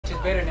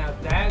better now,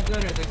 that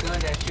gun or the gun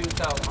that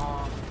shoots out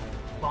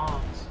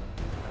bombs?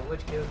 Like,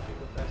 which kills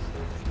people faster?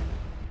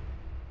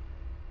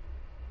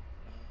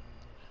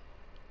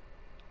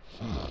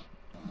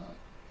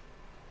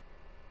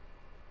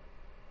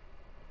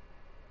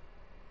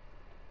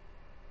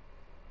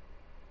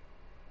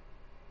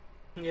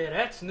 Yeah,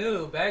 that's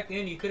new. Back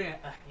then you couldn't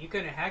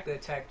hack the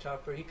attack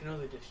chopper. You can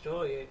only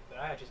destroy it. But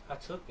I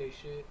took this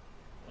shit.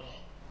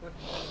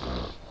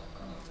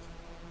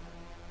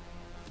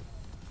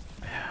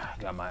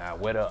 Got my eye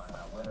wet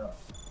up.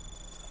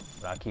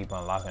 But I keep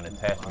unlocking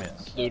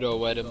attachments. Pluto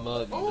wet him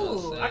up. You know what I'm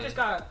Ooh, saying?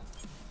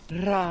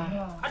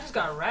 I just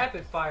got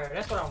rapid fire.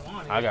 That's what I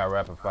wanted. I got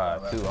rapid fire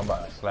too. I'm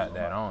about to slap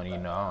that on. You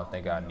know, I don't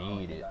think I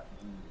need it.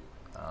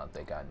 I don't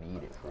think I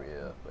need it for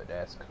real, but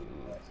that's cool.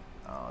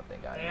 I don't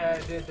think I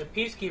need it. The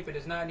Peacekeeper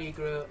does not need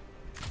grip.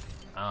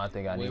 I don't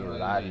think I need a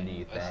lot of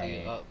these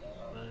things.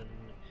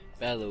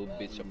 Bad little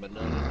bitch, I'm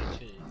banana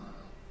chin.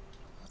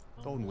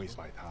 Don't waste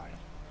my time.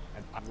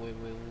 And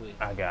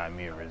I got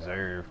me a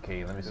reserve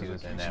key. Let me see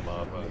what's in that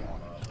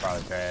motherfucker.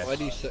 Probably trash. Why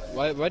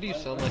do you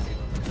sound like a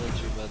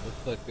country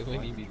motherfucker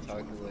when you be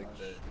talking like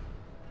that?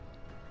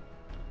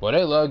 Well,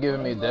 they love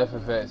giving me death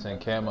effects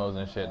and camos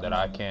and shit that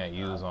I can't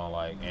use on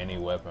like any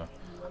weapon.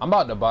 I'm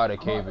about to buy the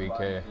KVK.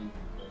 Yeah,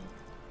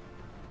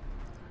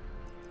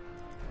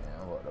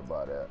 I'm about to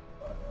buy that.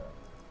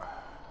 I'm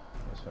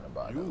just gonna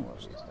buy one of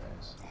these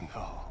things.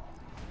 no.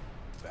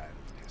 Badly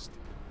tested.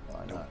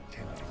 Why not?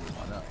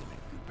 Why not?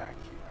 Back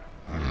here.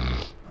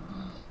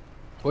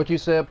 What you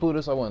said,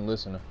 Plutus? I wasn't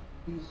listening.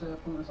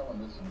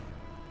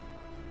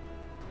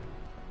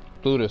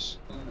 Plutus.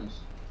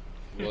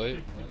 What?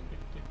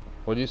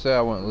 What'd you say?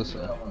 I wasn't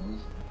listening.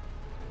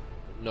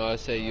 No, I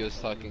said you was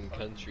talking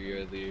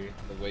country earlier.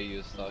 The way you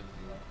was talking.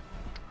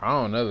 I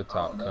don't never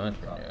talk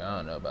country, nigga. I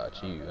don't know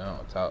about you. I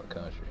don't talk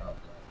country.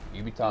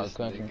 You be talking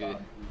country?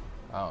 Nigga.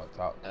 I don't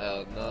talk country.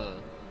 Hell nah.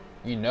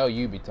 You know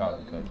you be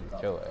talking country.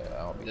 Chill ass. I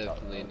don't be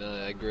Definitely talking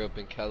not. I grew up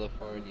in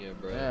California,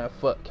 bro. Man,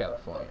 fuck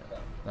California.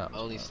 No. I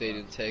only stayed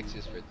in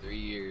Texas for 3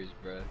 years,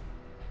 bro.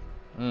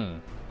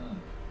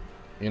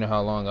 You know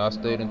how long I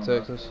stayed in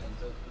Texas?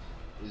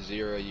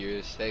 0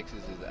 years.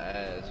 Texas is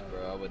ass,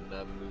 bro. I would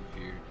not move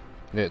here.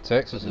 Yeah,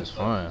 Texas is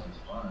fine.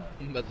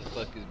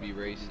 Motherfuckers be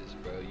racist,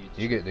 bro.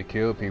 You get to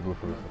kill people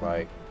for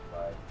like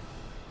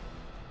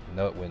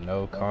with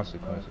no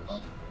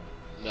consequences.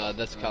 Nah,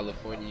 that's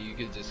California. You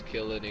could just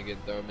kill a nigga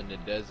and throw him in the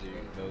desert.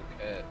 No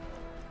cap.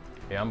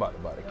 Yeah, I'm about to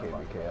buy the KVK.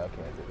 I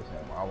can't do this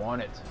anymore. I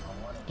want it.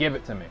 Give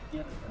it to me.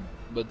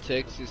 But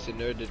Texas,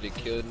 in order to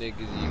kill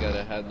niggas, you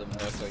gotta have them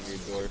knock on your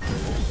door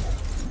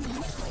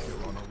first.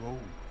 You're on a roll.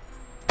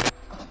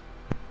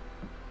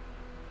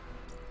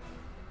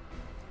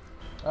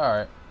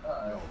 Alright.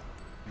 Yo,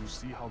 you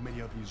see how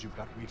many of these you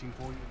got waiting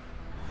for you?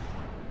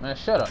 Man,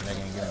 shut up,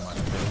 nigga, and give me my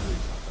shit.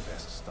 The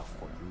best stuff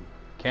for you.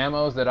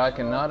 Camos that I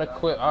cannot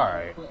equip.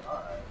 Alright.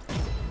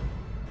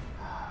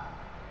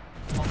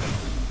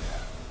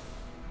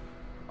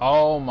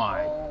 Oh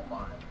my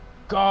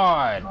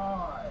god.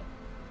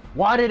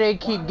 Why do they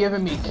keep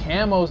giving me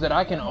camos that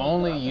I can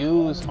only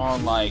use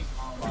on like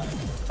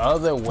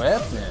other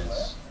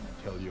weapons?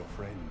 Tell your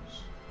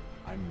friends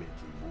I'm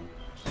making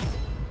moves.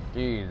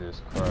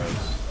 Jesus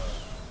Christ.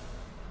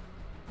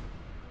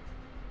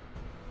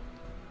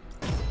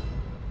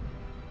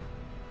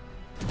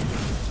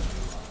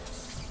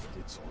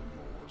 It's all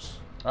yours.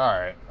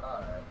 Alright.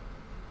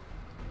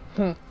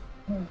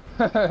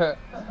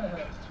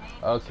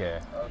 Okay.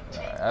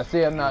 Alright. I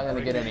see I'm not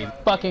gonna get any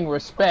fucking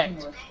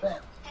respect.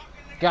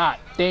 God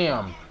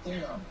damn.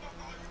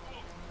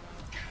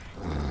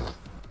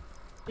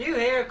 You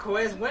hear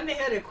Quest? When the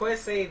hell did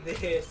Quest say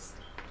this?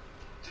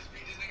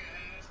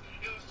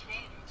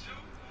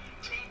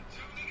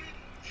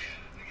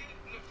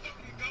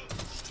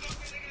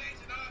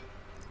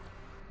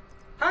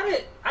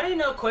 I didn't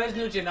know Quest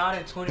knew Janata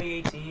in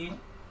 2018.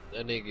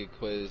 That nigga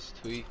Quiz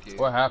tweaking.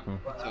 What happened?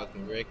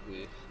 Talking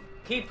reckless.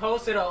 He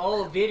posted an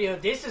old video.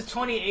 This is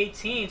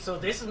 2018, so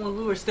this is when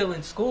we were still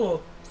in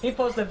school. He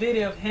posted a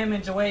video of him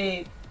and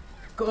Joey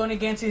going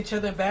against each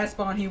other in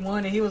basketball, and he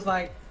won. And he was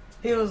like,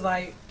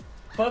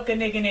 fuck a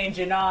nigga named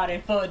Janat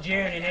and fuck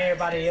Jaren and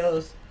everybody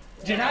else.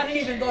 Janat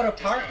didn't even go to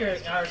Parker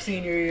our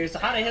senior year, so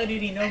how the hell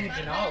did he know who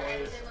Janat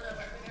was?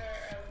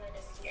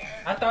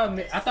 I thought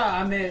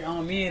I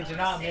meant me and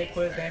Janat made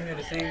Quiz damn near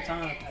the same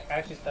time. Like, I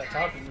actually started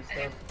talking and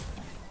stuff.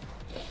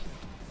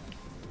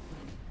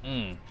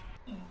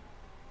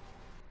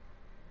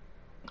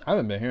 I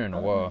haven't been here in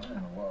a while.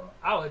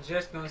 I was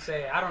just gonna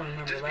say, I don't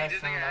remember the last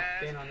time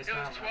I've been on this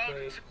map.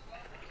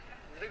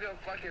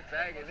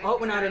 I hope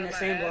we're not in the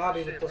same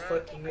lobby with those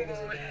fucking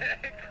niggas again.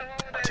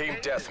 Team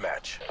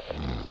deathmatch.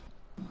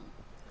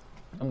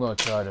 I'm gonna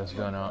try this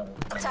gun out.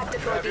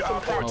 Tactical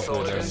decompression.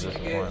 Hopefully it doesn't What's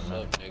disappoint me.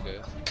 up, nigga?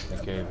 The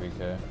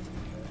KVK.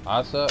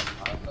 I suck.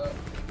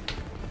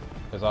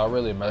 Cause I'll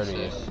really murder you.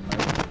 He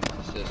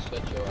said,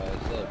 shut your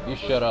ass up. You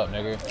shut up,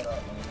 nigga.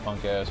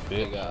 Punk ass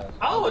bitch. Nigga,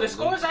 Oh, the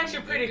score's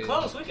actually pretty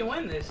close. We can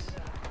win this.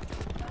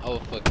 I will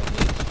fucking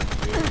lynch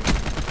you.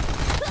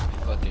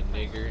 Fucking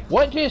nigger.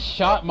 What just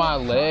shot my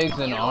legs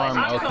and arm?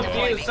 I'm Okay.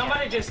 confused.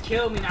 Somebody just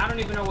killed me and I don't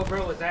even know where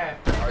bro was at.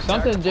 Our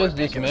Something tactical just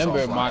beacon is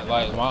dismembered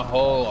offline. my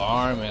whole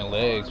arm and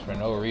legs for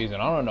no reason.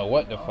 I don't know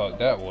what the fuck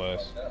that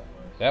was.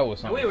 That was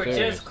And something we were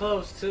serious. just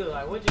close too.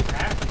 Like, what just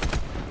happened?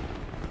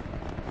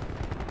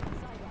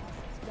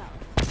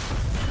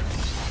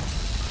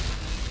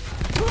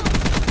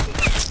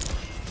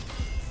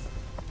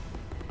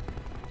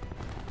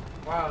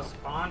 Wow,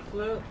 spawn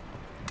flip?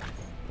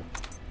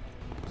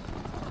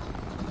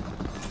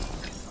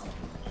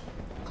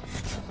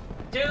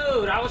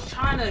 Dude, I was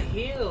trying to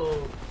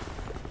heal.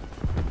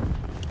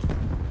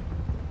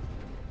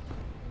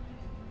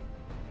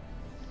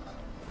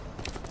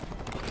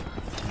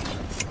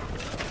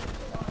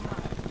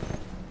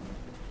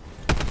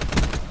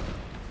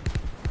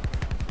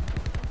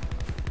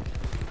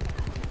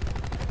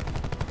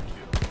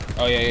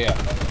 Oh yeah.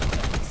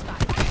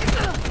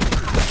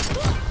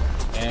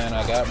 And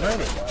I got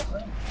murdered.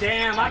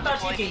 Damn, I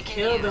thought you could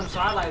kill them, so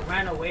I like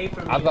ran away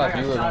from you. I thought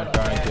you got were shot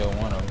gonna try and up kill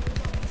one of them.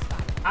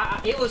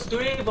 It was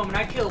 3 of them, and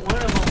I killed one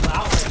of them, but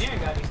I was like, there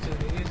got these 2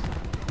 niggas.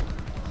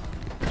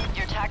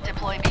 Your TAC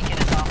deploy beacon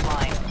is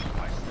offline.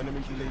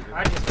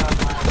 I just got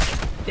my...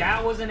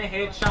 That wasn't a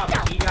headshot,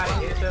 but he got a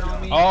headshot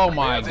on me. Oh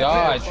my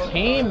god,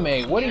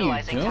 teammate, what are you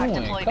Utilizing tac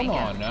doing? deploy Come beacon.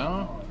 on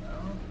now.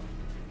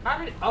 How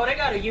did... Oh, they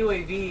got a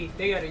UAV.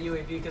 They got a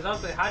UAV, because I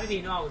was like, how did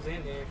he know I was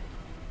in there?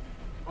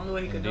 Only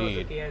way he could know is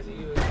if he has a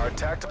UAV. Our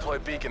tac deploy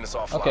beacon is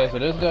offline. Okay, so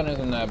this gun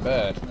isn't that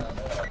bad.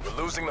 We're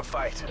losing the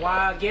fight.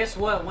 Wow, guess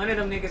what? One of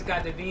them niggas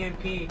got the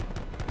VMP.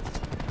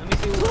 Let me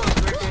see what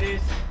his record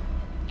is.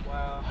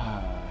 Wow.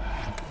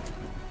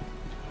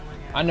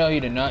 I know he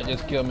did not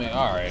just kill me.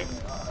 Alright.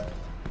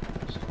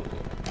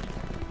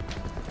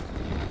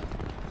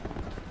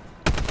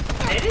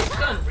 Hey, this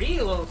gun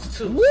reloads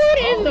too. What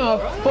in the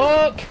bro.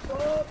 fuck?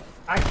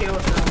 I killed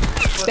him.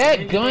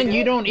 That gun,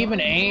 you don't even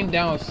aim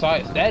down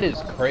sights. That is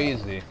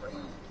crazy.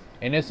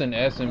 And it's an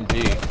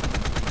SMG.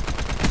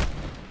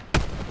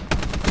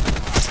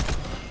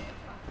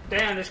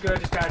 Damn, this girl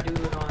just got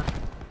dude on.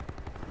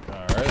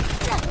 Alright.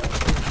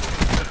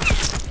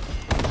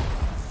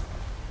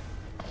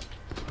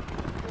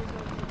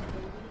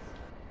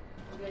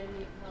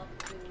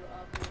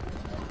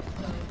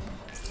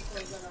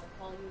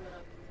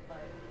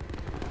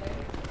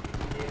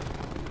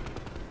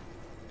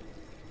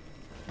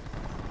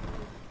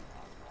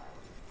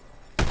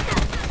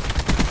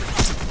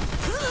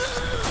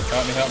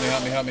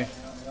 Help me.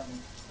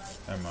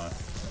 Never mind.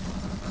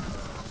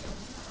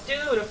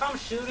 Dude, if I'm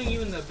shooting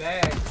you in the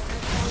back.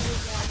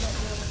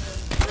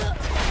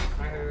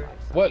 I heard.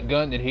 What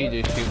gun did he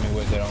just shoot me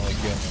with that only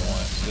killed me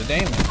once? The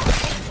Damon.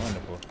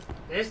 Wonderful.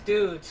 This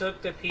dude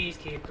took the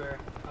Peacekeeper.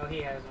 Oh,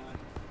 he has one.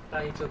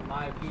 Thought he took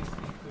my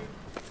Peacekeeper.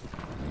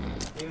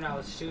 Even I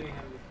was shooting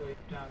him before he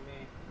shot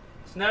me.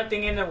 It's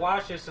nothing in the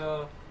washer,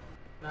 so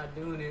not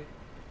doing it.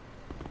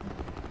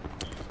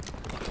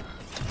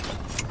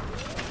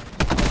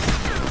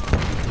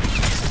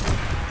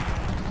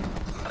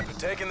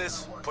 Taking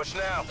this. Push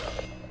now.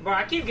 Bro,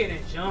 I keep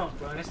getting jumped,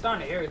 bro, and it's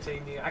starting to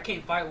irritate me. I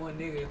can't fight one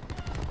nigga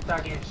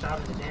without getting shot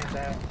in the damn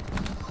back.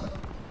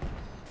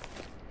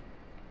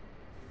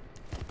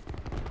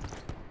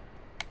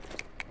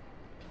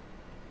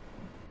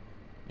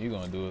 You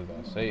gonna do as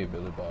I say,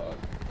 Billy Bob.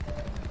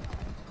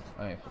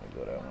 I ain't finna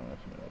go that one. I'm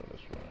finna go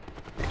this way.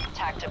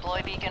 TAC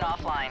deploy beacon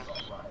offline.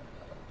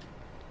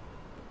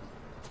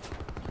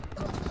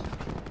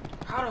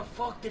 How the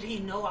fuck did he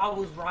know I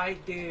was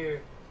right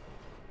there?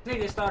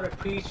 Nigga started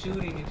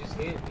pre-shooting and just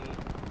hit me.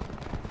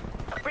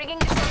 Bringing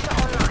the sensor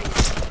online.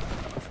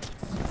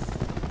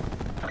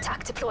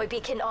 TAC deploy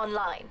beacon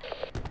online.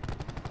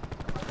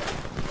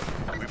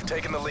 We've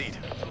taken the lead.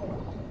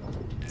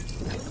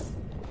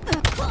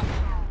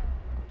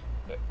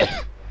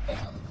 I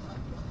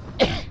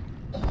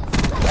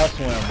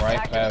swim right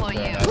TAC past deploy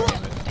them.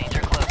 used. Danger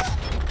close.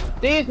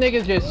 These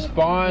niggas just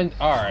spawned.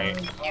 Alright.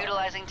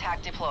 Utilizing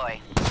TAC deploy.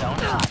 Zone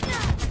hot.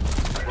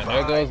 And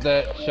there goes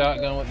that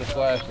shotgun with the TAC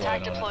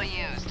flashlight deploy on it.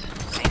 used.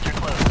 Danger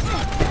close.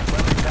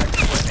 Friendly tac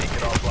deploy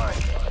beacon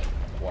offline.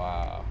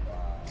 Wow.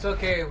 It's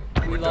okay, we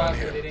We're done lost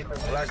here. it. It didn't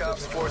prevent Black us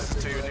Ops from forces to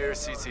winning. your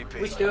nearest CCP.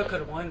 We still could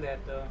have won that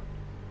though.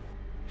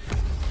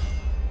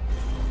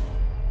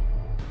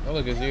 Oh,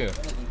 look, it's you.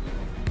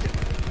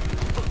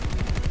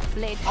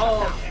 Blade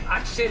Oh,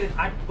 I should've.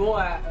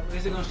 Boy,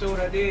 is it gonna show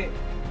what I did?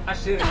 I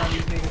should've known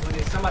these niggas when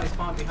somebody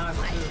spawned behind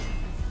me too.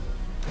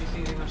 You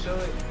see, they gonna show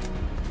it?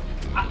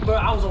 Bro,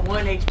 I was a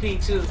 1 HP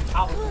too.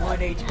 I was 1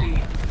 HP.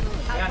 Yeah,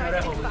 I know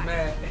that one was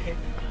mad.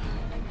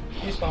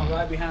 She spawned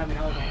right behind me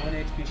and I was on 1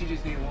 HP. She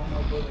just needed one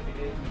more bullet to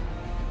hit me.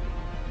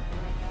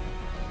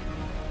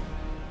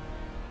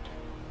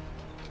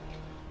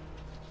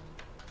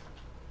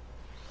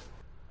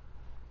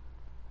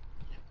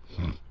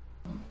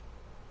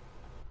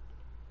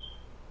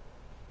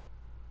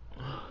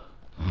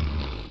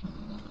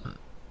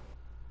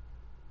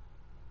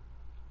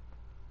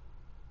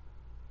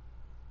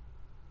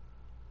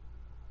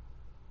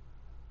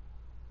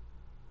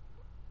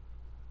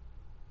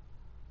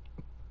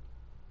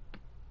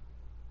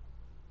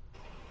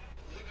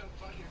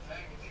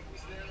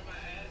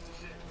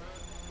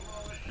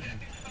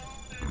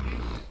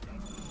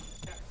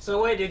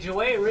 So wait, did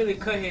Joey really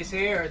cut his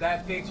hair, or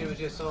that picture was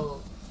just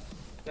so?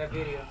 That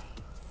video.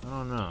 I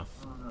don't know.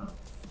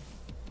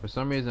 For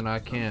some reason, I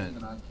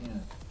can't.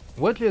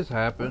 What just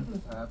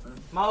happened?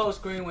 My whole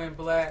screen went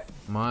black.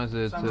 Mine's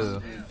did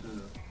too.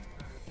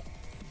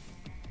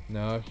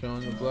 Now it's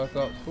showing the Black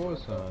Ops 4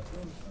 sign.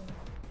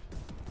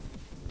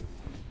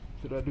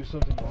 Did I do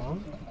something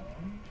wrong?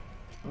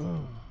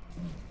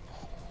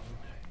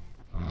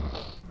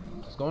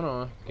 What's going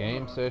on?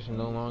 Game session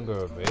no longer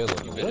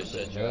available. You better What the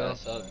shut your hell?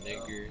 ass up,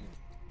 nigger.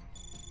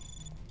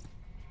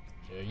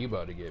 Yeah, you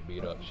about to get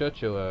beat up.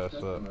 Shut your ass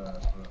up.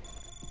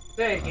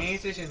 Say game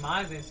session.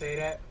 Mine didn't say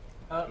that.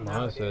 Oh, now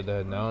Mine it said did.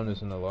 that now I'm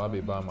just in the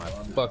lobby by my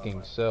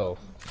fucking self.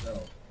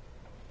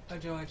 I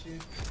joined you.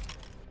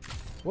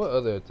 What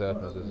other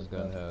attachments does this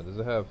gun have? Does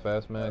it have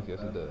fast mag? Yes,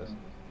 it does.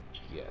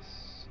 Yes.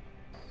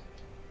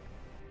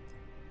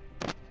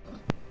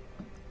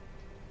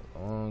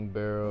 Long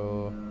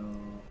barrel.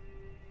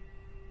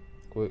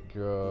 Quick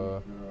draw.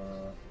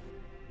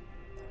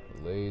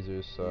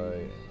 Laser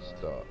sight and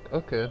stock.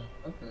 Okay.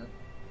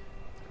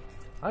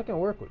 I can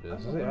work with this.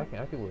 I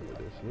can work with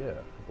this. Yeah,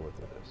 I can work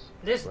with this.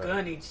 This Right.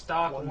 gun needs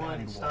stock One 1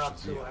 hand and stock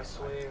washes 2, the I other.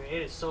 swear.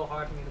 It is so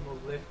hard for me to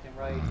move left and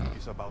right.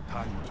 It's about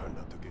time you turned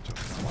up to get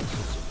yourself. I'm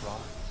so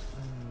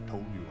surprised.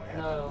 Told you I had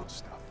the No. good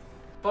stuff.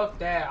 Fuck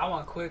that. I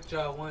want quick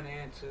draw 1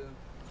 and 2.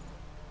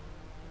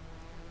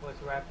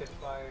 With rapid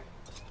fire.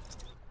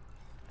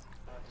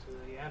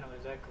 Yeah, I know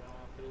exactly what I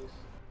want for this.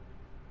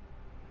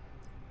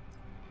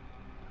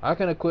 I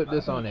can equip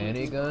this on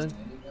any gun.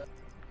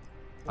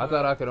 I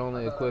thought I could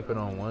only equip it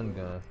on one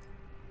gun.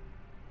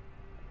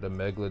 The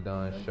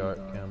Megalodon Shark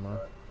camo.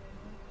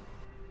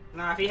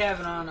 Nah, if you have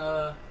it on,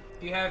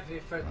 if you have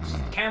it for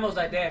camos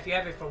like that, if you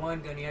have it for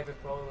one gun, you have it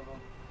for all of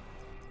them.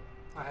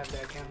 I have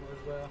that camo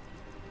as well.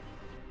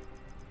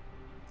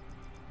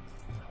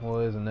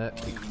 Well, isn't that?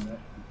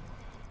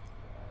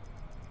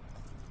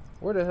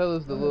 Where the hell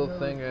is the little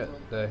thing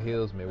that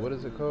heals me? What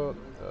is it called?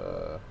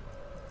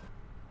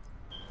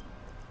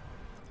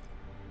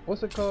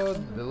 What's it called?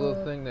 The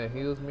little thing that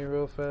heals me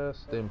real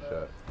fast? Stem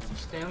shot.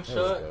 Stem There we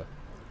shot. go.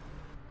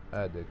 I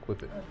had to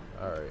equip it.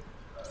 Alright.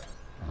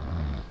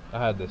 I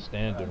had the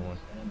standard one.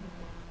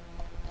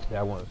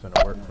 That wasn't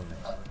finna work for me.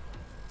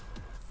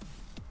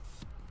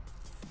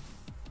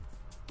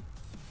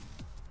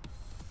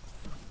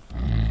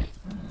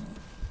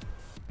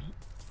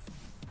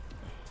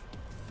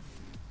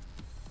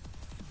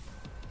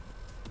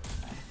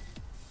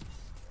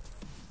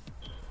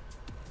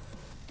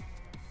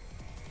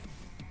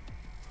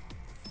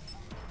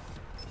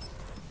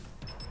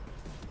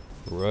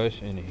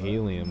 Rush and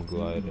helium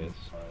gliders.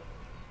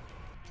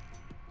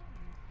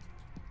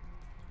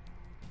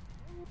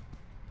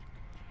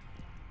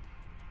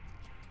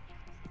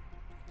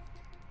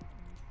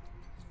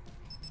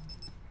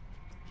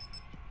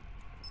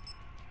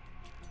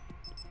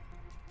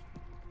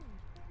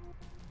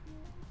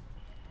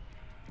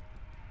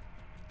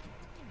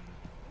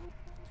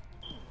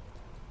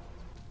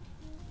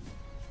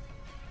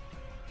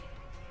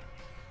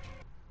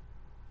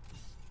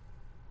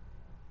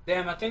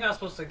 Damn, I think I was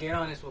supposed to get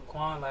on this with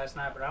Quan last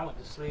night, but I went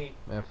to sleep.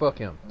 Man, fuck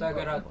him. After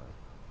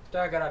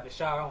I got out the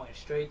shower, I went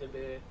straight to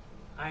bed.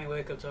 I ain't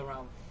wake up till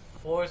around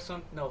 5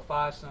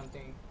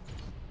 something.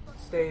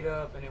 Stayed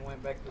up and then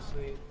went back to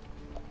sleep.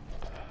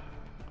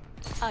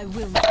 I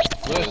will.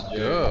 Let's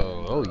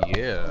go. Oh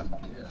yeah.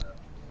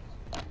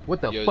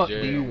 What the Yo, fuck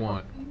Jerry. do you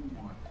want?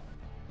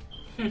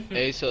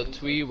 Hey, so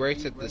Twee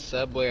works at the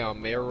subway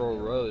on Merrill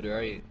Road,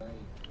 right?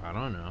 I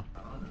don't know.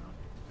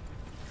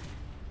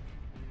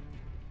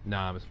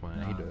 Nah, I'm just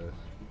playing. He does.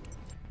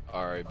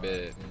 Alright,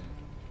 bet.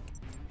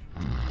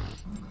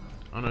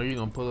 I know you're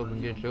gonna pull up and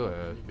get your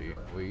ass beat.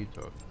 What you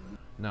talking?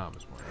 Nah, I'm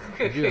just playing.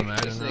 Could you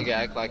imagine This nigga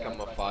that? act like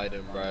I'ma fight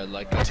him, bro.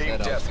 Like I Team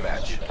said, I was gonna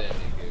deathmatch. shoot that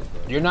nigga,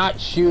 bro. You're not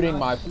shooting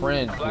my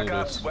friend, Black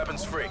Ops, Plutus.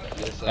 weapons free.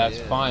 Yes, I That's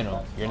am.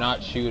 final. You're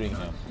not shooting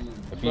him.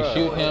 If you Bro,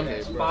 shoot him,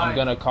 okay, bro. I'm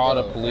gonna call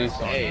the police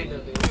on Hey.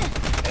 you.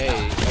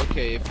 Hey,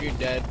 okay, if your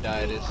dad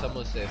died and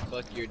someone said,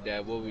 fuck your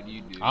dad, what would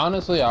you do?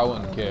 Honestly, I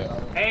wouldn't care.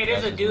 Hey,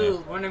 there's That's a his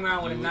dude running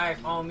around with a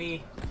knife on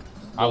me.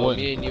 I Well,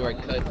 wouldn't. me and you are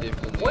cut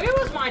differently. Where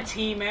was my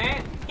team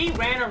at? He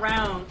ran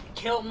around,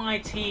 killed my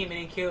team, and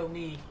then killed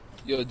me.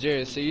 Yo,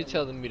 Jared, so you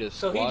telling me to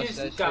So squash he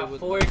that just got shit with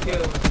 4 me?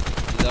 kills. Is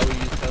that what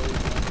you're telling me?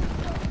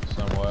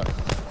 Somewhat.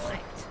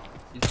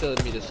 You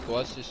telling me to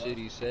squash the shit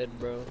he said,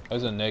 bro?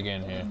 There's a nigga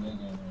in here.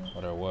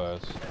 Or there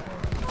was.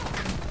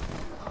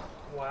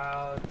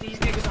 Wow, these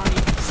niggas aren't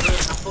even good,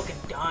 and I'm fucking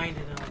dying to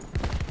them.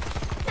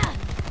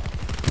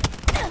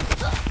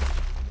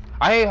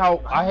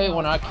 I hate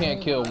when I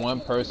can't kill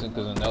one person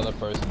because another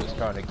person is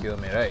trying to kill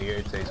me. That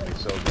irritates me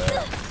so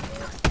bad.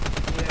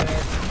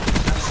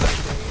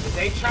 Yeah,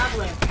 they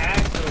travel in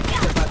packs, so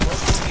because like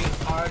both of these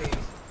parties.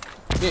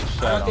 Get I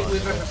shot don't on. think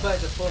we've ever nigga. played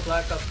the full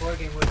Black Ops 4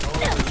 game with the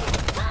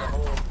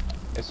whole.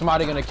 Is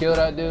somebody gonna kill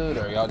that dude,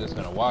 or y'all just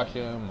gonna watch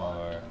him,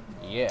 or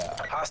yeah?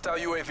 Hostile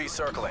UAV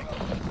circling.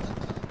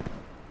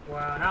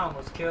 Wow, and I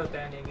almost killed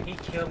that nigga. He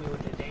killed me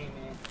with the Dayman.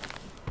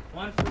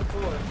 1 for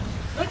 4.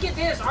 Look at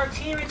this, our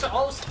teammates are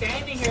all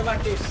standing here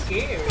like they're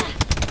scared.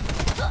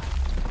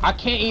 I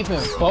can't even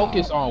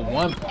focus on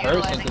one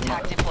person. Utilizing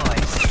tac deploy.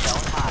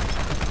 Zone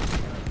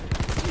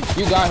hot.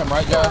 You got him,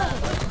 right, Josh?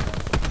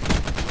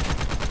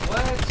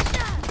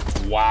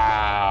 What?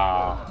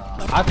 Wow.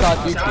 I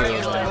thought you killed him.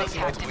 Utilizing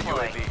tac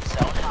deploy.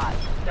 Zone hot.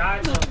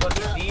 Died from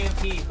fucking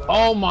BMP, bro.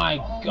 Oh my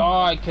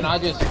god, can I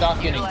just stop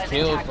getting Utilizing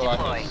killed tac for like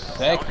deploy. a Zone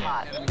second?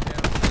 hot.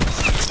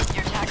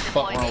 Your tac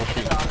Fuck deploy wrong with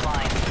beacon is you?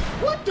 offline.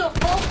 What the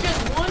fuck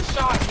just one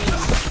shot me?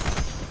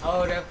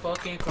 Oh, that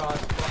fucking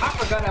crossbow. I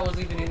forgot I was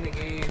even in the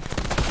game. The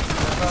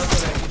crossbow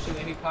that you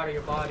shoot any part of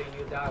your body and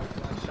you die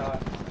with one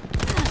shot.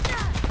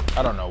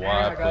 I don't know why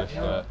I And got pushed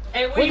jumped. that.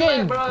 Hey, where We're you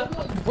getting, at, bro?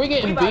 we're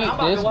getting I'm beat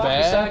about this to walk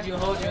beside bad. you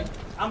and hold you.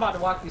 I'm about to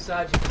walk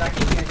beside you because I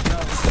keep getting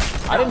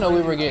jumped. I didn't know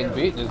we were getting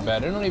beat this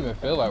bad. It don't even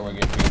feel like we're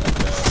getting beat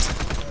this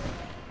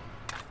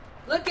bad.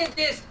 Look at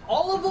this.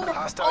 All of them are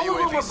Hostile about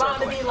UAV to be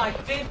circling. like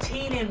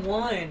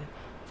 15-1.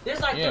 There's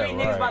like Yeah, 3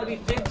 niggas right. about to be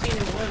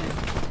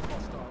 15-1.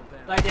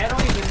 Like, that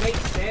don't even make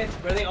sense,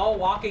 bro. They all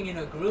walking in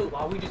a group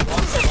while we just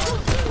walking by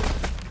ourselves.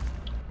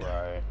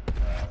 Right.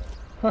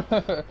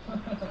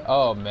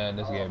 Oh man,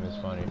 this game is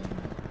funny.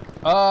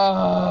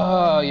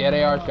 Oh yeah,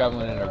 they are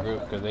traveling in a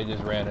group because they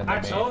just ran into me. I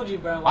told you,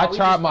 bro. I while we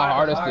tried just my by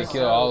hardest to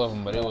kill all of ourselves.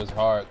 them, but it was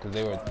hard because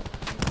they were.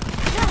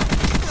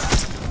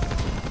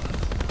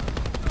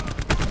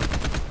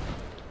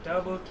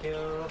 Double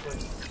kill, but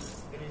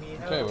gonna need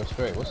help. Okay, we're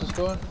straight. What's the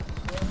score?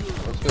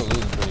 We're still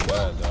losing pretty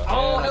bad though.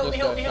 Oh, And I help me,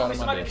 just help got me, shot help me. in my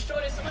Somebody dick.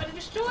 destroy this, somebody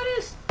destroy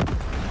this.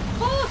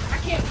 Fuck, I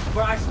can't,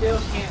 bro, I still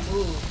can't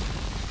move.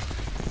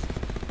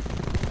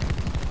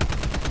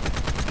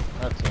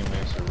 Our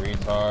teammates are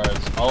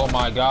retards. Oh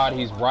my god,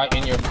 he's right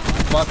in your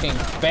fucking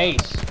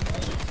face.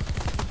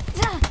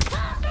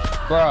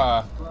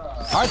 Bruh,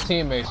 our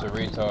teammates are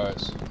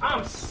retards.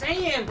 I'm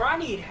saying, bro, I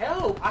need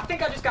help. I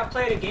think I just got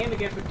played a game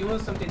again for doing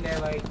something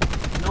that, like,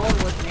 no one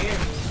was near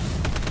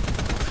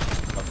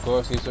me. Of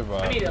course he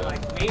survived. I needed, though.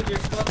 like, major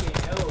fucking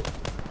help.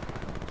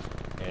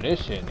 Yeah,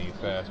 this shit need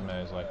fast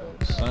man. It's like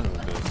a son of a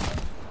bitch.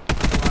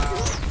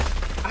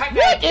 Wow. I got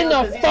What in killed the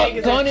 'cause these fuck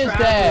niggas gun are is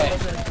that?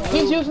 traveling.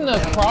 He's using a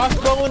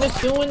crossbow and it's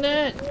doing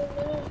that?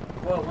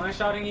 What,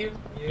 one-shotting you?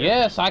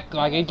 Yeah.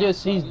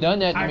 Yes, he's done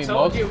that to I me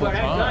told you, multiple but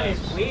that gun times.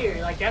 is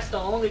weird. Like, that's the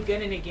only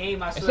gun in the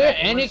game I Is swear there that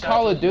can any one-shot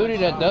Call of you with Duty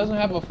one that shot. doesn't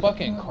have a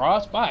fucking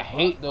crossbow? I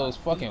hate those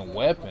fucking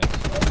weapons.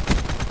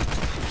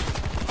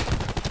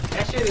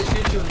 That shit is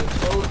shoot you in the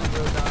toes and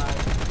you'll die.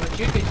 But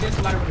you can hit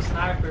somebody with a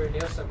sniper and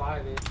they'll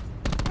survive it.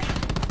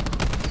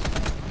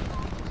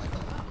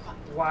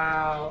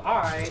 Wow.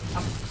 Alright.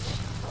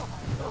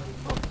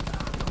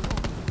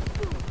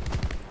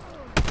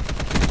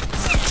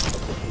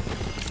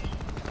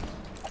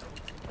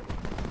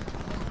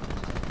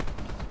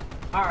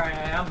 Alright,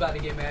 I'm about to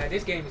get mad.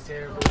 This game is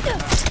terrible.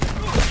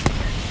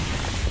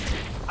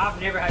 I've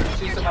never had to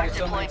shoot somebody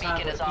so many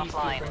times with a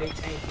peacekeeper. They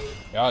tank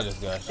it. Y'all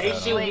just got They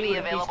shot. shoot UAV me with a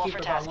available for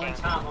peacekeeper by one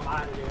tasking. time, I'm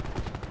out of there.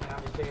 And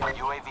I'm just dead.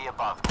 UAV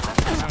above.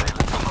 Commence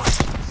surveillance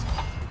operations.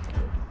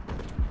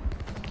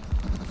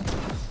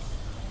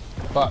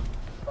 Fuck.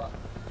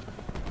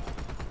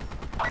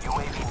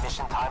 UAV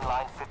mission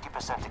timeline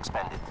 50%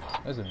 expended.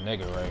 There's a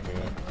nigga right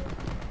here.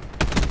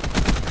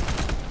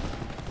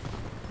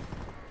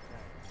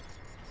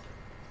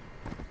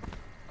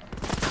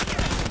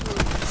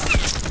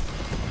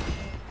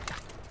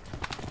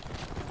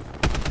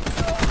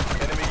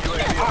 Enemy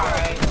UAV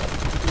Alright.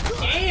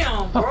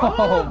 Damn, bro.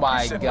 Oh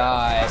my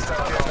god.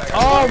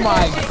 Oh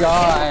my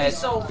god.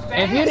 So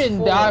If you didn't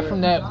fast die for from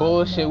it. that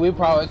bullshit, we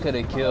probably could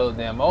have killed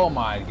them. Oh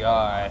my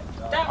god.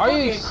 That Are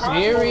you fucking crossbow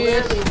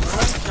serious? literally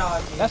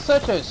one-shot me. That's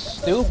such a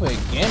stupid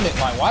gimmick.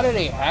 Like, why do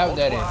they have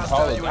that in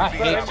Call of Duty? I Bro,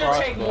 hate it should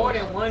take more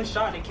crossbows. than one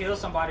shot to kill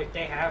somebody if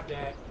they have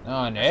that.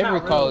 No, in That's every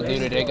not Call of Duty,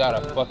 realistic, they got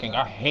a bro. fucking.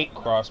 I hate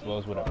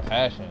crossbows with a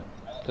passion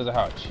because of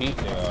how cheap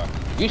they are.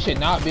 You should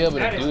not be able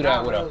That to is do that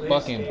not with a realistic.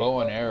 fucking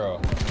bow and arrow.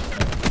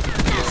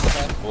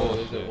 Bro,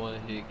 there's a Bullshit. one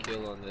hit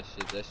kill on that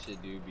shit. That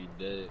shit do be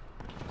dead.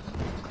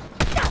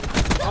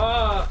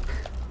 Fuck.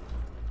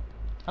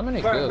 How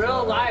many Bro, kills? real are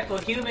there? life,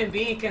 a human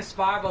being can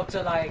spark up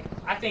to like,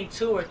 I think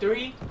 2 or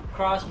 3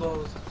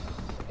 crossbows.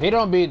 They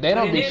don't be in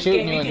shooting this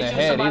game, you you in can the shoot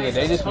head somebody either.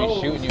 They in the just be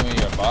toes. shooting you in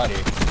your body.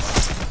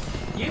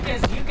 You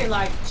can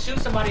like shoot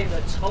somebody in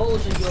the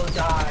toes and you'll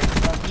die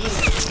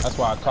immediately. That's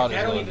why I caught this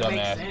That don't little even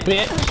make dumbass sense.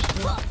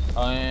 bitch.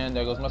 Oh, and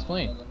there goes my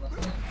spleen.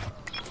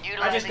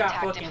 Utilizing got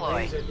tac fucking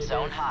deploy. lasered today.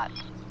 Zone hot.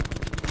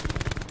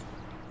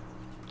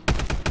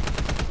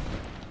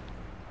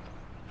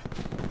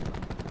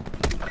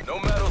 No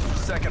medals for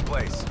second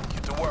place.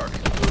 Get to work.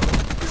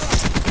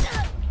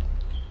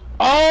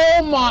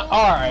 Oh my!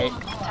 All right.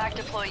 Tac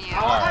deploy you.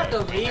 I'll have to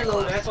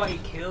reload, that's why he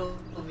killed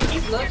me.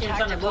 He's Your looking, tac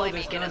trying to deploy load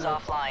this beacon gun is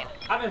up. offline.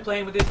 I've been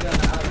playing with this gun.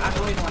 I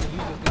don't even want to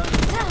use this gun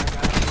anymore.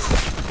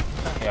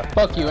 Like, Yeah,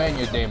 fuck you and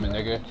your demon,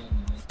 nigga.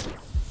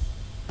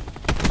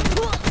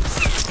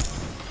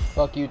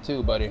 Fuck you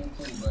too, buddy. I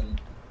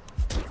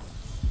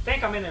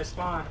think I'm in their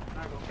spawn.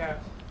 Not gonna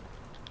cap.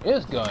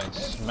 This gun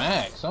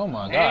smacks. Oh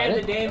my god. And the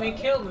It, demon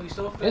killed me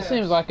so fast. it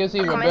seems like it's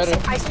even better.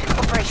 Commencing ice pick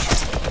operation.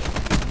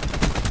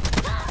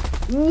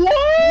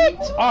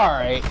 What?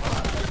 Alright.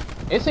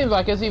 It seems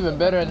like it's even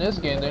better in this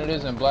game than it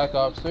is in Black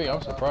Ops 3.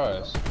 I'm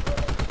surprised.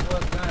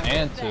 What gun?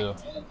 And 2.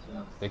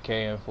 The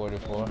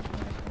KN-44.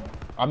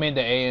 I mean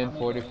the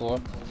AN-44.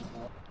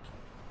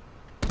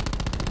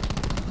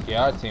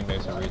 Yeah, our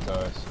teammates are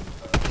retards.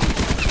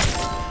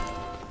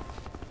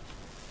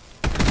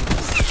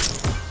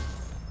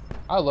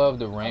 I love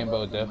the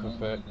rainbow death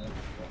effect.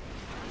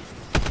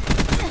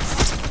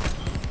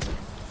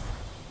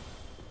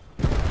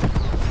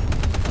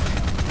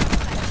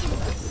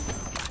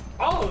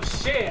 Oh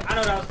shit! I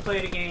know that was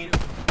played again.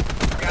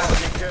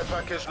 Care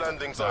package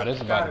landing Nah, zone. this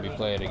is about to be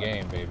play of the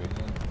game, baby.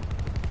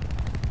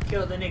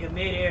 Killed the nigga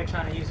mid-air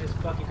trying to use his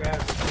fucking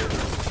gravity.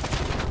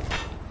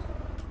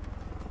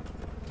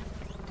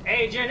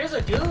 Hey, Jen, there's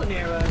a dude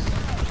near us.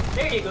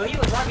 There you go. He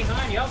was right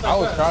behind you. I was, like, I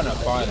was bro, trying to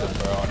find him,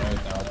 bro, on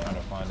everything. I was trying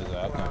to find his.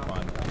 I couldn't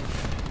find him.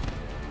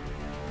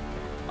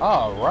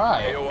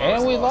 Alright,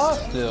 and we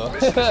lost still.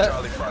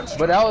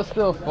 But that was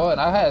still fun.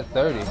 I had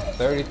 30,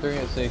 33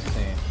 and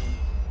 16.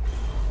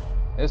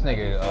 This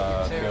nigga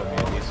killed me a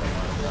decent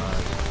amount of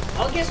times.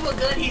 Oh, guess what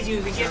gun he's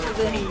using? Guess what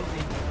gun he's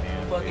using?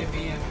 Fucking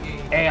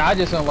BMP. Hey, I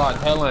just unlocked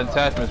hella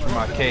attachments for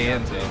my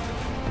KN thing.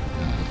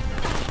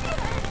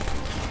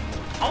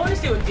 I want to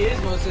see what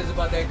Gizmo says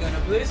about that gun.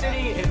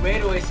 Publicity and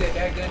Red always said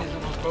that gun is the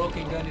most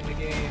broken gun in the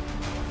game.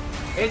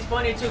 It's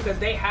funny too because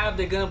they have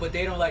the gun, but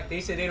they don't like.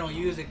 They say they don't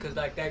use it because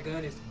like that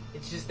gun is.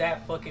 It's just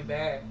that fucking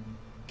bad.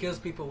 Kills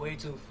people way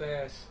too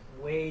fast.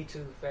 Way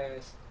too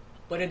fast.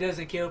 But it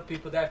doesn't kill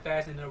people that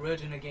fast in the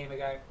original game. It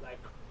got like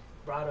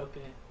brought up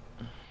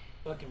in.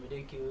 Fucking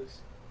ridiculous.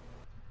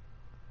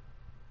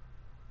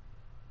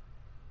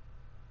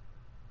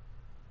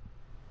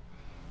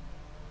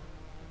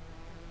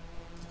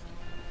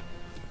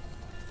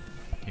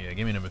 Yeah,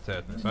 give me them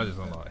attachments. I just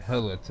unlocked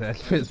hella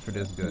attachments for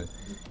this gun.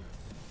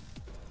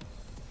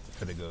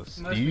 Finna go It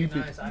must be stupid.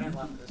 nice. I didn't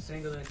lock a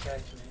single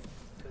attachment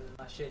because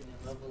my shit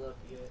didn't level up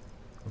yet.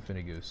 I'm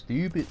finna go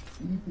stupid.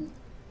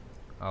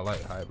 I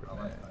like hybrid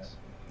mags.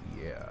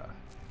 Yeah.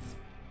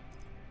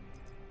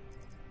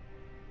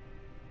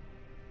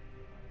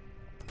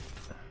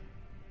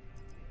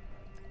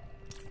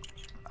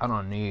 I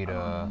don't need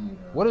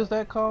what is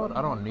that called?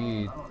 I don't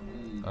need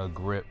a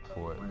grip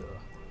for it though.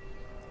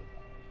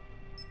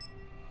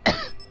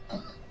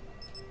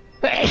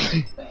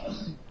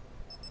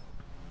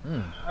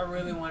 I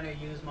really want to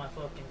use my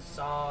fucking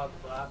SOG,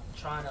 but I'm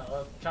trying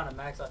to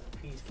max out the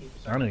Peacekeeper.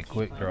 So I need keep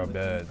quick playing draw with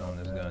bad it. on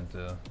this gun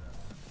too.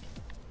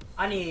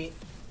 I need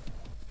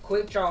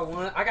quick draw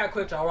 1. I got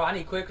quick draw 1. I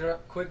need quick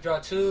draw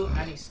 2.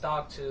 I need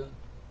stock 2.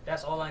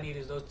 That's all I need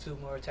is those 2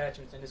 more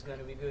attachments, and it's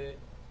gonna be good,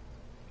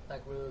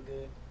 like real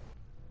good.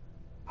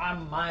 I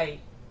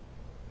mean,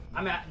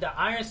 the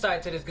iron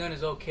sight to this gun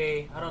is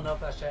okay. I don't know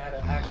if I should add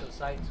an actual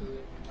sight to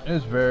it. Like,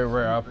 It's very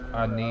rare.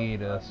 I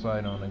need a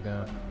sight on the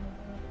gun.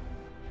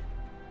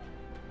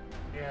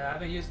 yeah, I've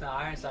been using the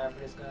iron sight for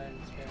this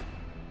gun.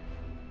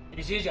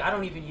 It's usually I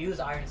don't even use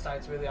iron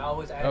sights really. I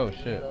always add. Oh, the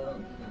shit.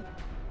 reload.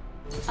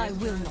 With I this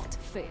will gun, not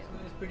fail.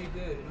 It's pretty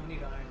good. You don't need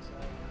an iron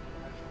sight.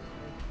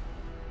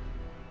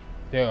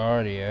 They're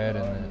already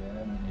adding it.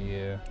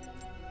 Yeah.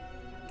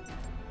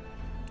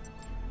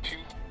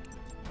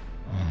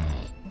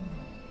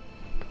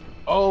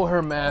 Oh,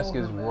 her mask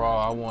is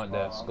raw. I want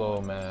that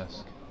skull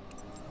mask.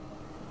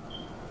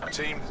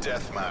 Team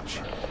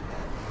deathmatch.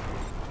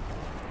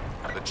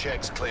 The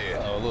check's clear.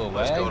 Oh, a little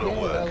Let's lag go to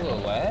there? work. A little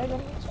lag I'm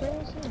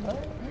experiencing?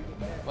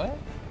 What?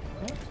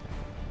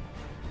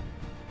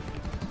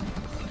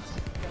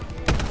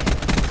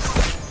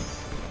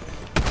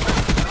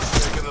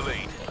 Taking the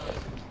lead.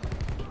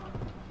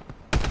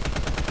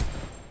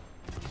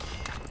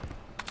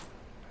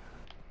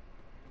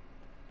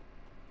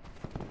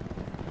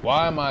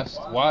 Why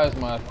is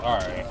my,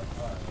 alright.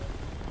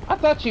 I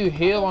thought you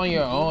heal on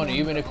your own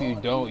even if you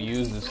don't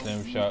use the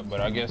stem shot,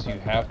 but I guess you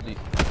have to.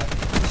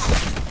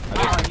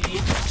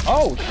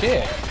 Oh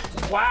shit!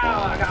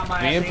 Wow, I got my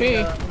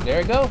VMP, there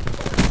it go.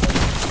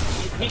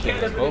 He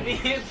killed us with the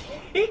VMP.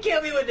 He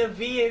killed me with the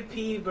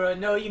VMP, bro.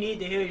 No, you need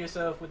to heal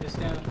yourself with the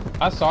stem.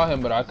 I saw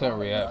him, but I couldn't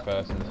react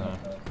fast in time.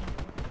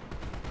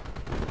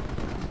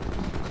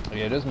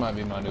 Yeah, this might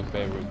be my new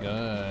favorite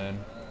gun.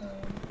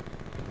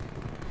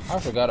 I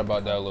forgot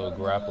about that little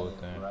grapple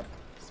thing.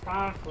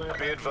 Spawn flip.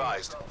 Be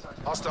advised.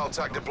 Hostile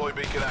TAC deploy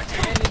beacon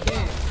active. And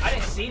again, I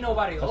didn't see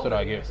nobody That's over what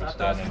I here, get so for I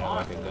thought standing there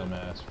like a spawn.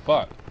 dumbass.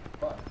 Fuck.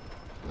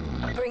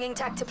 Bringing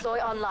tac deploy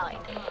online.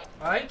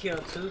 I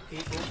killed 2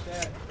 people with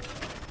that.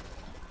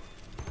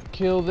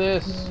 Kill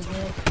this.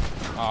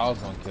 Oh, I was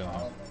gonna kill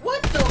him.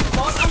 What the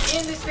fuck? I'm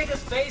in this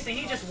nigga's face and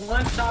he just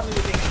one-shot me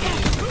with a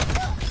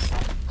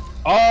key.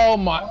 Oh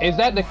my, is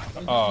that the,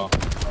 oh.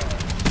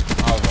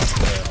 I was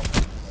gonna kill.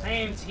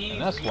 Same team.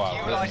 And that's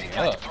why I lit me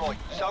up.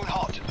 Zone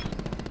hot.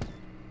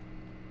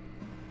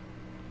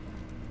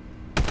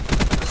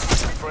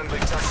 Friendly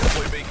TAC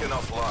deploy beacon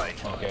offline.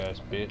 Punk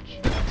ass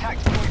bitch.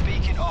 Tactical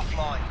beacon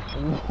offline.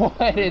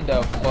 What in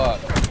the fuck?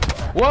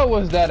 What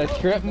was that, a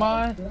trip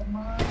mine?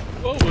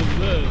 What was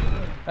that?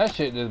 That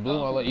shit just blew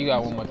my leg. You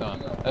got one more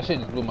time. That shit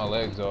just blew my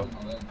legs off.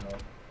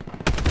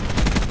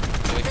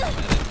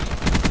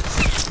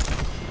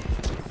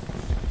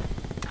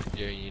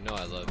 Jerry, you know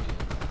I love you.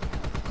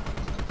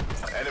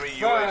 Enemy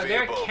Bro, UAV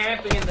they're above.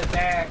 camping in the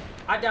back.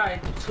 I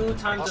died 2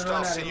 times in a row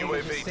out of Hostile niggas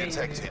CUAV just sitting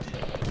detected.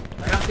 there.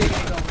 Like, I'm thinking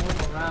they're gonna move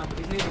around, but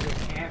these niggas are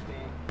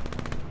camping.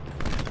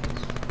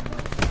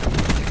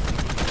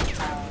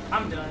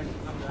 I'm done.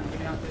 Give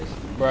me out this.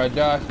 Bro,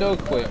 Josh, don't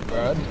quit,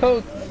 bro.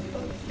 Don't.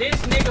 This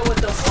nigga with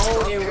the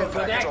bow arrow,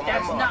 but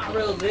that's not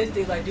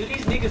realistic. Like, do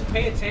these niggas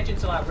pay attention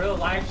to like real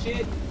life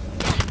shit?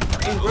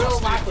 In real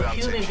life, a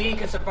human being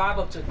can survive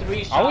up to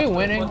 3 shots Are we with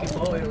winning? a fucking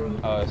bow arrow.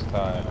 Oh, it's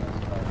tied.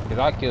 Cause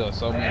I killed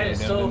so That many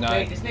is of so them fake.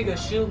 tonight. This nigga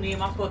shoot me in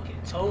my fucking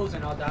toes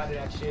and I'll die to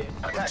that shit.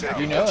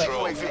 You know it.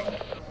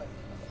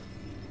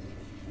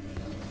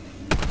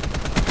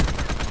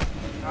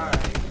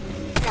 Alright.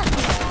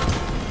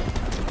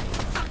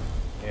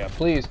 Yeah,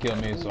 please kill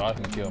me so I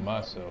can kill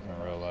myself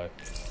in real life.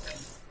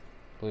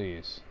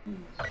 Please.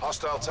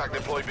 Hostile TAC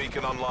deploy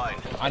beacon online.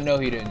 I know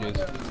he didn't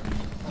just.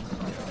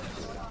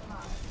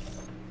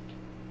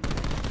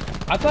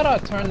 I thought I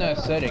turned that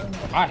setting.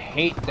 I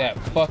hate that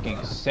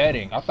fucking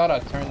setting. I thought I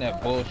turned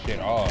that bullshit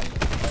off.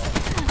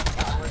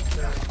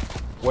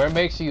 Where it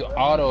makes you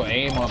auto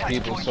aim on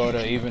people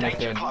sorta even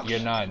if you're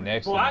not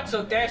next to Well, I them.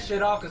 took that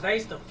shit off because they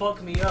used to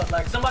fuck me up.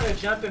 Like, somebody would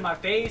jump in my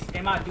face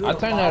and my dude I would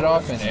turn fall that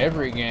off over. in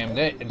every game.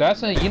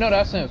 That's in, you know,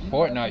 that's in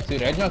Fortnite too.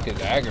 That junk is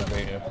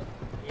aggravating.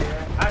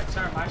 Yeah, I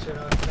turn my shit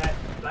off. That,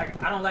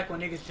 like, I don't like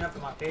when niggas jump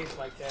in my face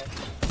like that.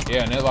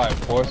 Yeah, and it like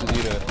forces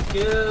you to.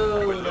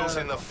 Dude, We're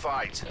losing the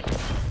fight.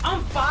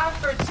 I'm 5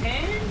 for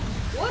 10?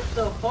 What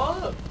the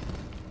fuck?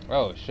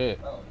 Oh shit.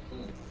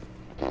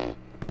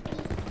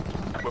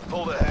 We're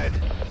pulled ahead.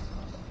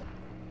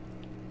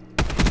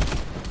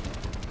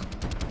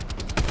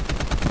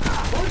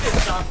 Who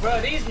just shot,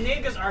 bro? These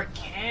niggas are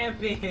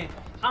camping.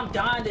 I'm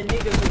dying to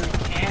niggas who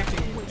are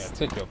camping. Yeah,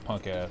 sit your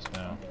punk ass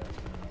down.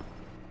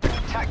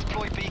 TAC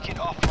deploy beacon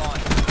offline.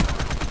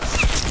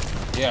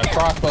 Yeah,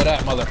 crossbow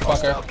that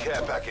motherfucker. Hostile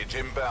care package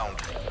inbound.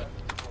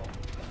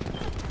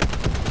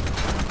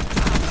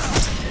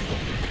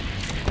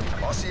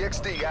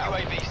 RCXD out.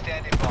 UAV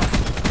standing by.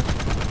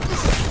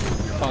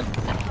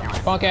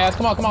 Punk ass.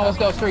 Come on, let's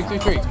go. Streak. Come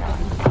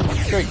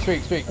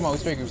on, we're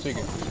streaking.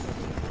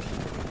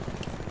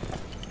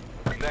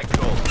 Net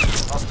goal.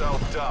 Hostile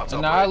darts.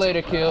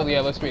 Annihilator kill.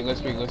 Yeah, let's streak.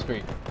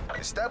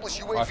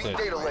 Establish Watch UAV this.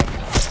 data link.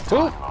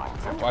 Who?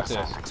 Watch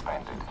this.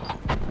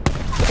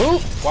 Who?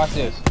 Watch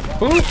this.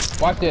 Who?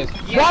 Watch this.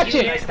 Watch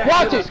it.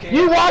 Watch it.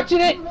 You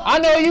watching it? I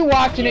know you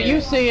watching it.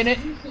 You seeing it.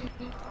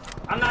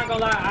 I'm not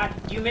gonna lie,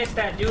 you missed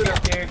that dude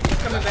up there. He's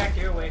coming back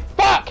your way.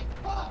 Fuck!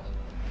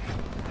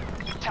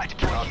 TAC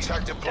deploy Our unit.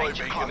 TAC deploy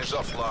Danger beacon is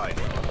close. offline.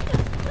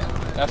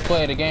 Let's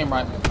play the game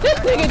right. This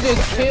nigga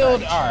just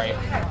killed. Alright.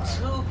 I had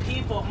 2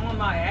 people on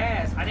my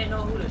ass. I didn't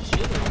know who to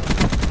shoot.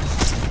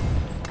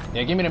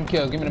 Yeah, give me them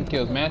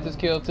kills. Mantis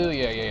kill too?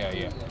 Yeah.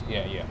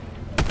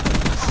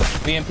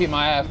 BMP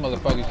my ass,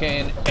 motherfucker.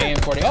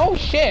 KN40. Oh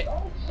shit!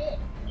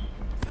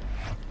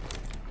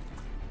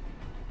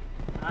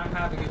 I'm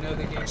having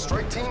another game.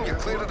 Strike team, you're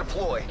clear to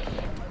deploy.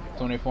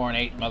 24 and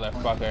 8,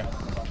 motherfucker.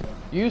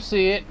 You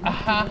see it. You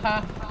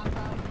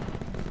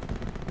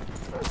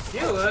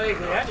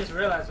ugly. I just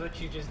realized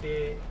what you just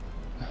did.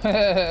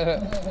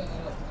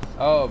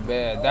 Oh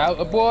man, that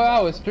boy, I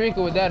was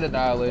streaking with that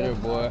Annihilator,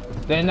 boy.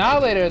 The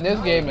Annihilator in this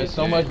game is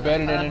so much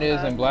better than it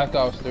is in Black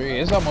Ops 3.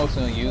 It's almost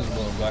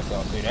unusable in Black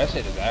Ops 3. That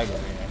shit is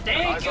aggravating.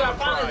 Thank Eyes you. on I the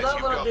finally prize,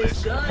 leveled you up got this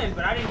this. gun,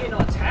 but I didn't get no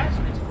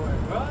attachments for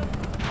it, bro.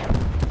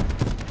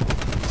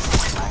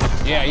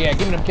 Yeah,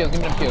 give me them kills.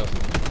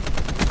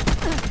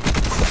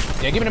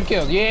 Yeah, give me them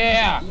kills.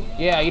 Yeah,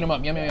 eat them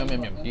up. Yum. Eat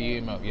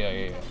them up. Yeah.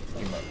 Eat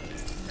them up.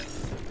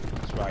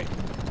 That's right.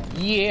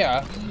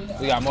 Yeah.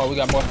 We got more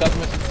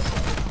customers.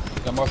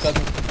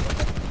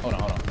 Hold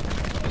on.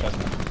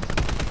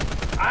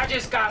 Customers. I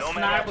just got No man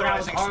sniped when I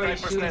was authorizing already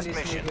snipers shooting in this this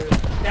mission.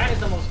 nigga. That is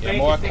the most Yeah, fakest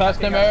more thing I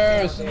think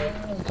I've seen out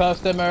there.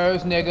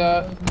 customers,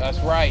 nigga. That's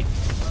right.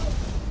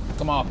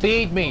 Come on,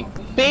 feed me.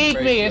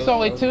 It's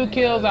only 2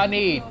 kills I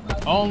need.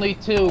 Only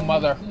 2,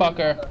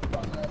 motherfucker.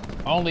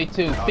 Only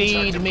 2.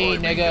 Feed me,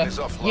 nigga.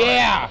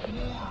 Yeah.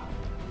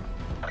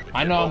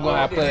 I know I'm gonna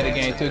have to play the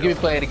game too. Give me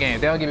play of the game.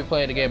 If they don't give me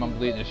play of the game, I'm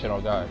deleting this shit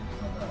on God.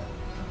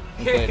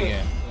 Play the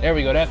game. There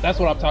we go. That's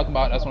what I'm talking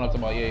about.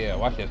 Yeah.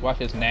 Watch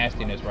this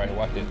nastiness right here.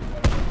 Watch this.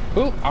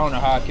 Oop. I don't know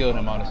how I killed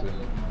him, honestly.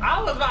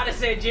 I was about to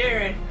say,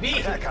 Jared, be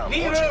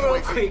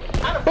real quick.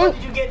 How the fuck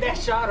did you get that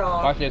shot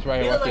off? Watch this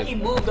right here. It looked Watch like this.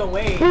 he moved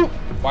away. Boop.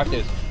 Watch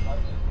this.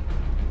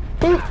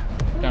 Boop.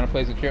 Trying to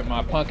play some trip,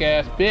 my punk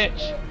ass bitch.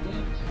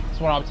 That's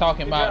what I'm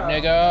talking about,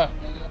 nigga.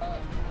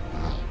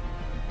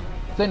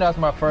 I think that's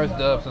my first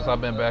dub since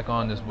I've been back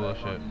on this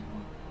bullshit.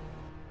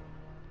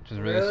 Which is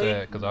really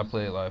sad because I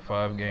played like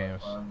 5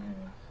 games.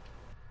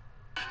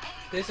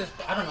 This is,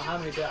 I don't know how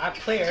many. I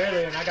played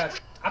earlier and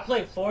I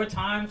played 4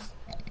 times.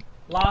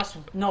 I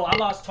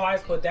lost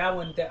twice, but that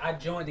one I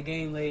joined the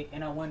game late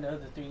and I won the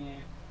other 3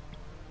 games.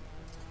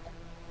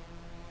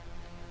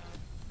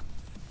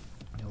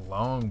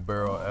 Long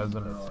barrel as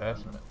an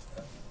attachment.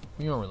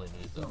 You don't really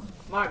need that.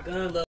 My gun